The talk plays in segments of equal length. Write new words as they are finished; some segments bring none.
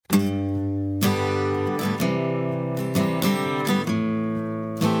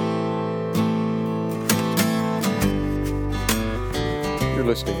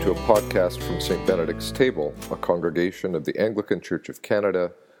listening to a podcast from St. Benedict's Table, a congregation of the Anglican Church of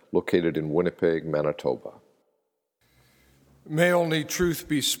Canada located in Winnipeg, Manitoba. May only truth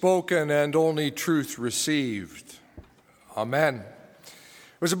be spoken and only truth received. Amen.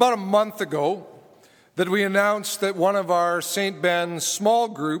 It was about a month ago that we announced that one of our St. Ben's small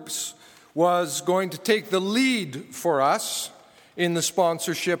groups was going to take the lead for us in the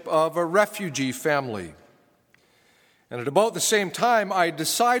sponsorship of a refugee family. And at about the same time, I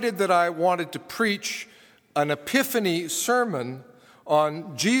decided that I wanted to preach an Epiphany sermon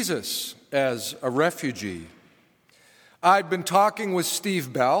on Jesus as a refugee. I'd been talking with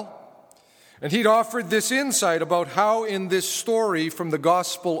Steve Bell, and he'd offered this insight about how in this story from the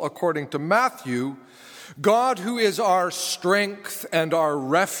Gospel according to Matthew, God, who is our strength and our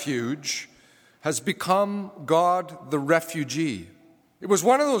refuge, has become God the refugee. It was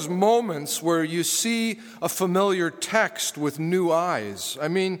one of those moments where you see a familiar text with new eyes.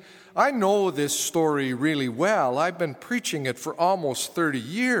 I know this story really well. I've been preaching it for almost 30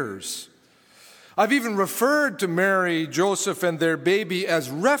 years. I've even referred to Mary, Joseph, and their baby as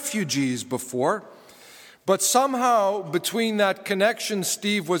refugees before. But somehow, between that connection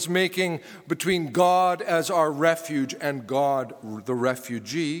Steve was making between God as our refuge and God the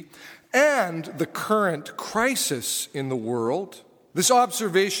refugee, and the current crisis in the world, this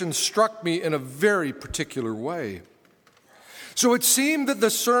observation struck me in a very particular way. So it seemed that the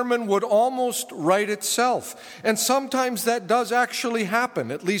sermon would almost write itself. And sometimes that does actually happen,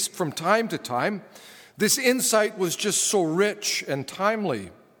 at least from time to time. This insight was just so rich and timely.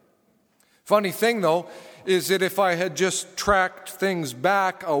 Funny thing, though, is that if I had just tracked things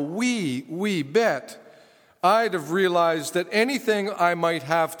back a wee bit, I'd have realized that anything I might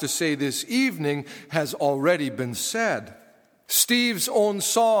have to say this evening has already been said. Steve's own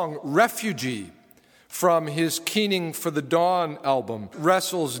song, Refugee, from his Keening for the Dawn album,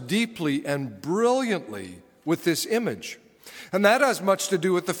 wrestles deeply and brilliantly with this image. And that has much to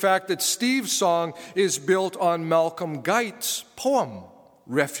do with the fact that Steve's song is built on Malcolm Guite's poem,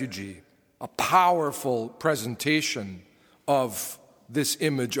 Refugee, a powerful presentation of this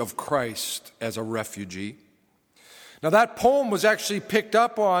image of Christ as a refugee. Now, that poem was actually picked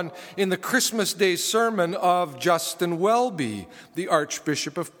up on in the Christmas Day sermon of Justin Welby, the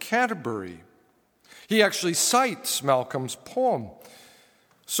Archbishop of Canterbury. He actually cites Malcolm's poem.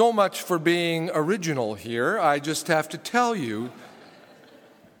 So much for being original here. I just have to tell you,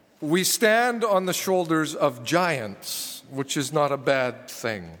 we stand on the shoulders of giants, which is not a bad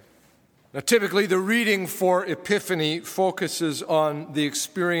thing. Now, typically, the reading for Epiphany focuses on the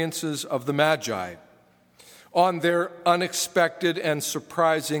experiences of the Magi, on their unexpected and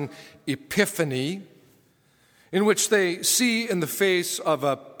surprising epiphany, in which they see in the face of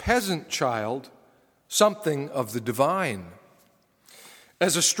a peasant child something of the divine.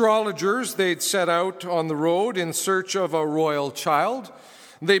 As astrologers, they'd set out on the road in search of a royal child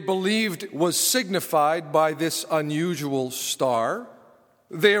they believed was signified by this unusual star.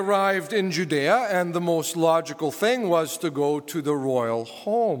 They arrived in Judea, and the most logical thing was to go to the royal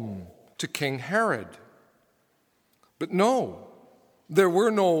home, to King Herod. But no, there were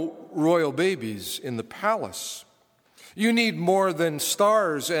no royal babies in the palace. You need more than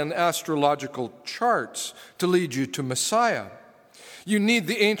stars and astrological charts to lead you to Messiah. You need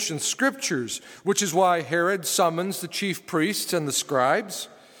the ancient scriptures, which is why Herod summons the chief priests and the scribes,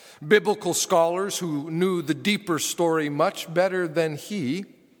 biblical scholars who knew the deeper story much better than he,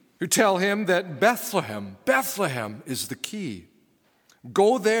 who tell him that Bethlehem is the key.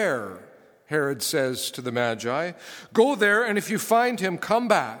 Go there, Herod says to the Magi. Go there, and if you find him, come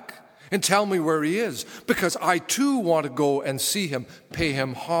back and tell me where he is, because I too want to go and see him, pay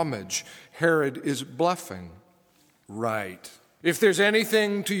him homage. Herod is bluffing. Right. If there's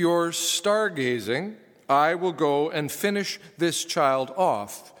anything to your stargazing, I will go and finish this child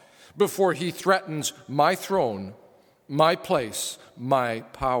off before he threatens my throne, my place, my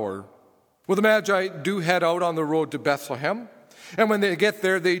power. Well, the Magi do head out on the road to Bethlehem. And when they get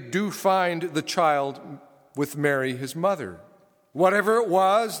there, they do find the child with Mary, his mother. Whatever it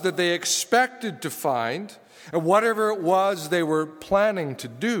was that they expected to find, and whatever it was they were planning to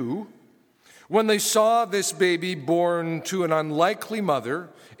do, when they saw this baby born to an unlikely mother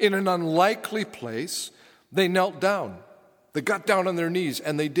in an unlikely place, they knelt down. They got down on their knees,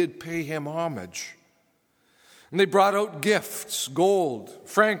 and they did pay him homage. And they brought out gifts, gold,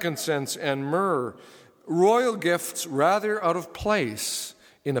 frankincense, and myrrh, royal gifts rather out of place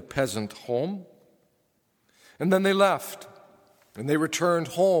in a peasant home. And then they left, and they returned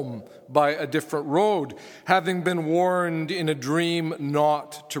home by a different road, having been warned in a dream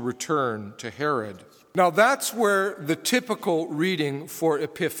not to return to Herod. Now that's where the typical reading for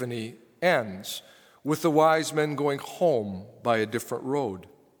Epiphany ends, with the wise men going home by a different road.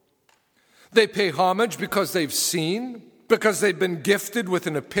 They pay homage because they've seen, because they've been gifted with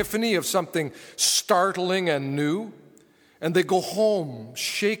an epiphany of something startling and new, and they go home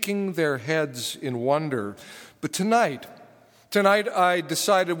shaking their heads in wonder. But tonight I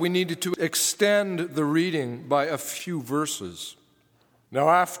decided we needed to extend the reading by a few verses. Now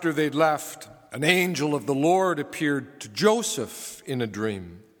after they'd left, an angel of the Lord appeared to Joseph in a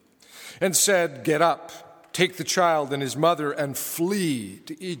dream and said, "Get up, take the child and his mother and flee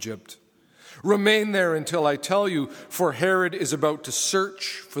to Egypt. Remain there until I tell you, for Herod is about to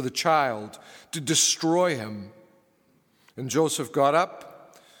search for the child to destroy him." And Joseph got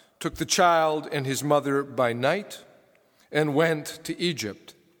up, took the child and his mother by night, and went to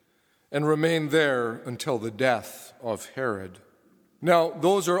Egypt, and remained there until the death of Herod. Now,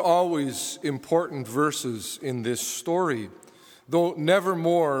 those are always important verses in this story, though never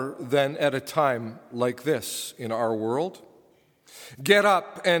more than at a time like this in our world. Get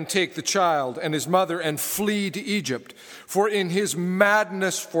up and take the child and his mother and flee to Egypt, for in his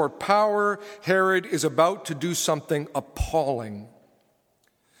madness for power, Herod is about to do something appalling.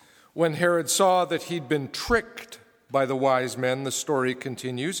 When Herod saw that he'd been tricked by the wise men, the story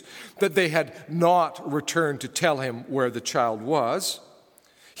continues, that they had not returned to tell him where the child was,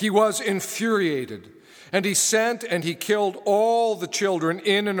 he was infuriated, and he sent and he killed all the children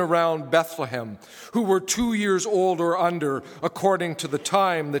in and around Bethlehem who were 2 years old or under, according to the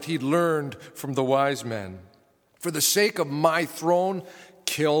time that he'd learned from the wise men. For the sake of my throne,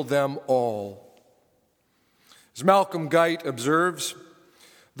 kill them all. As Malcolm Guite observes,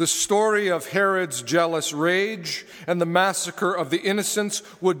 the story of Herod's jealous rage and the massacre of the innocents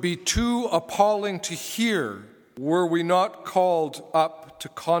would be too appalling to hear were we not called up to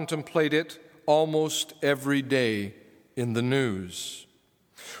contemplate it almost every day in the news.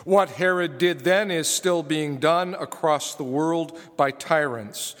 What Herod did then is still being done across the world by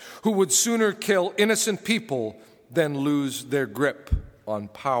tyrants who would sooner kill innocent people than lose their grip on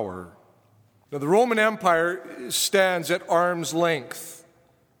power. Now, the Roman Empire stands at arm's length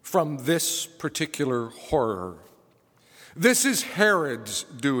from this particular horror. This is Herod's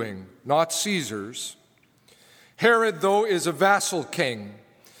doing, not Caesar's. Herod, though, is a vassal king.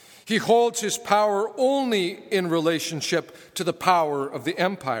 He holds his power only in relationship to the power of the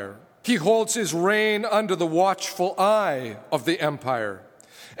empire. He holds his reign under the watchful eye of the empire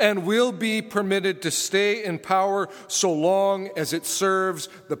and will be permitted to stay in power so long as it serves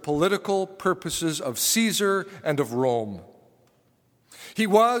the political purposes of Caesar and of Rome. He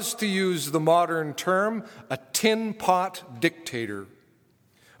was, to use the modern term, a tin-pot dictator,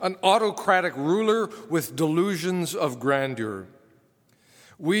 an autocratic ruler with delusions of grandeur.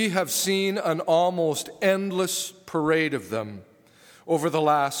 We have seen an almost endless parade of them over the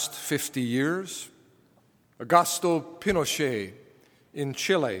last 50 years. Augusto Pinochet in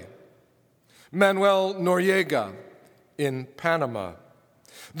Chile, Manuel Noriega in Panama,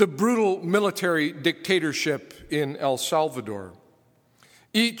 the brutal military dictatorship in El Salvador,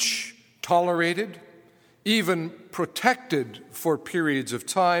 each tolerated, even protected for periods of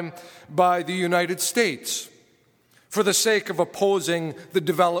time by the United States for the sake of opposing the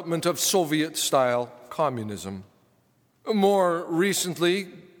development of Soviet-style communism. More recently,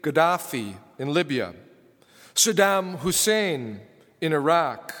 Gaddafi in Libya, Saddam Hussein in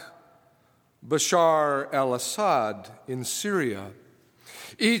Iraq, Bashar al-Assad in Syria.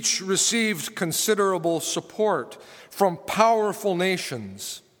 Each received considerable support from powerful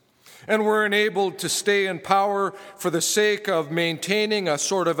nations and were enabled to stay in power for the sake of maintaining a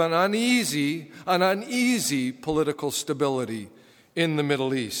sort of an uneasy political stability in the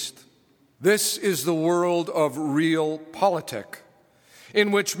Middle East. This is the world of realpolitik,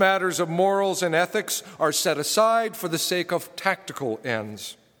 in which matters of morals and ethics are set aside for the sake of tactical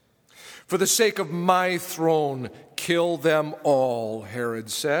ends. For the sake of my throne, kill them all,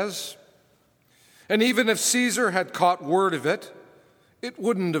 Herod says. And even if Caesar had caught word of it, it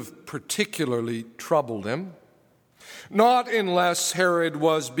wouldn't have particularly troubled him. Not unless Herod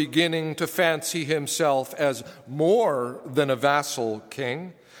was beginning to fancy himself as more than a vassal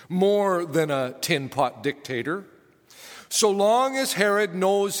king, more than a tin-pot dictator. So long as Herod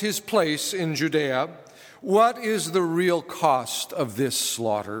knows his place in Judea, what is the real cost of this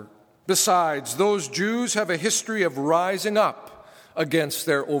slaughter? Besides, those Jews have a history of rising up against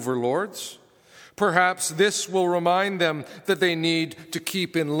their overlords. Perhaps this will remind them that they need to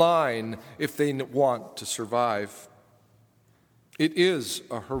keep in line if they want to survive. It is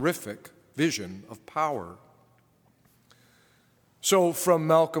a horrific vision of power. So from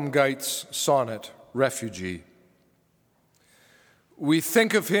Malcolm Guite's sonnet, refugee. We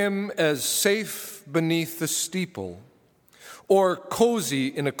think of him as safe beneath the steeple or cozy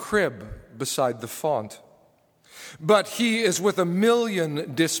in a crib beside the font. But he is with 1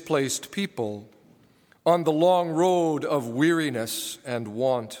 million displaced people on the long road of weariness and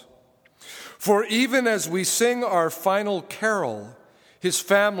want. For even as we sing our final carol, his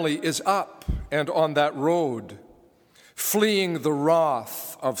family is up and on that road, fleeing the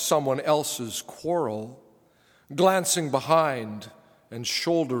wrath of someone else's quarrel, glancing behind and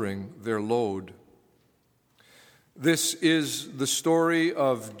shouldering their load. This is the story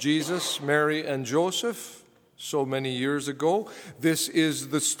of Jesus, Mary, and Joseph so many years ago. This is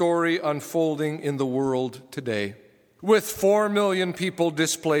the story unfolding in the world today, with 4 million people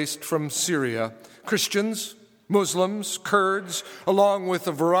displaced from Syria, Christians, Muslims, Kurds, along with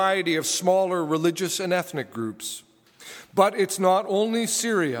a variety of smaller religious and ethnic groups. But it's not only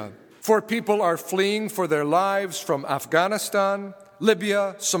Syria, for people are fleeing for their lives from Afghanistan,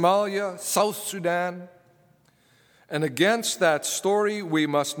 Libya, Somalia, South Sudan. And against that story, we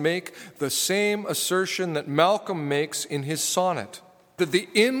must make the same assertion that Malcolm makes in his sonnet, that the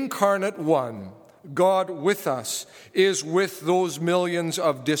incarnate one, God with us, is with those millions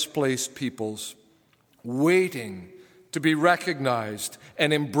of displaced peoples, waiting to be recognized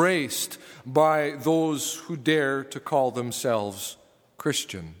and embraced by those who dare to call themselves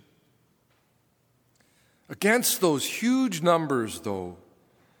Christian. Against those huge numbers, though,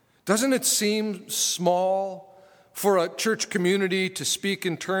 doesn't it seem small for a church community to speak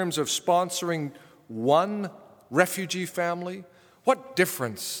in terms of sponsoring one refugee family? What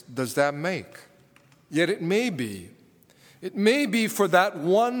difference does that make? Yet it may be. It may be for that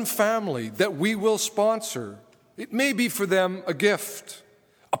one family that we will sponsor. It may be for them a gift,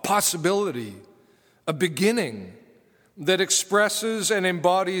 a possibility, a beginning that expresses and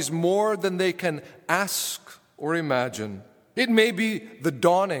embodies more than they can ask or imagine. It may be the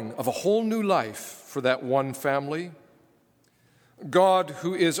dawning of a whole new life for that one family. God,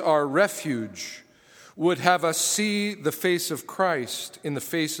 who is our refuge, would have us see the face of Christ in the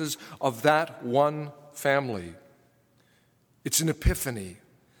faces of that one family. It's an epiphany,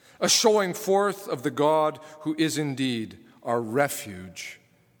 a showing forth of the God who is indeed our refuge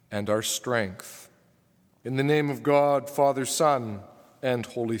and our strength. In the name of God, Father, Son, and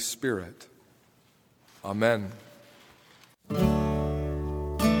Holy Spirit. Amen.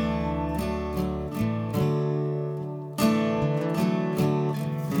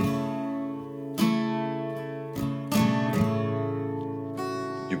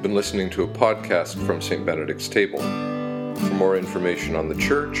 You've been listening to a podcast from St. Benedict's Table. For more information on the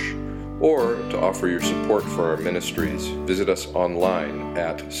church or to offer your support for our ministries, visit us online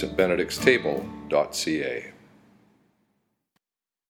at stbenedictstable.ca.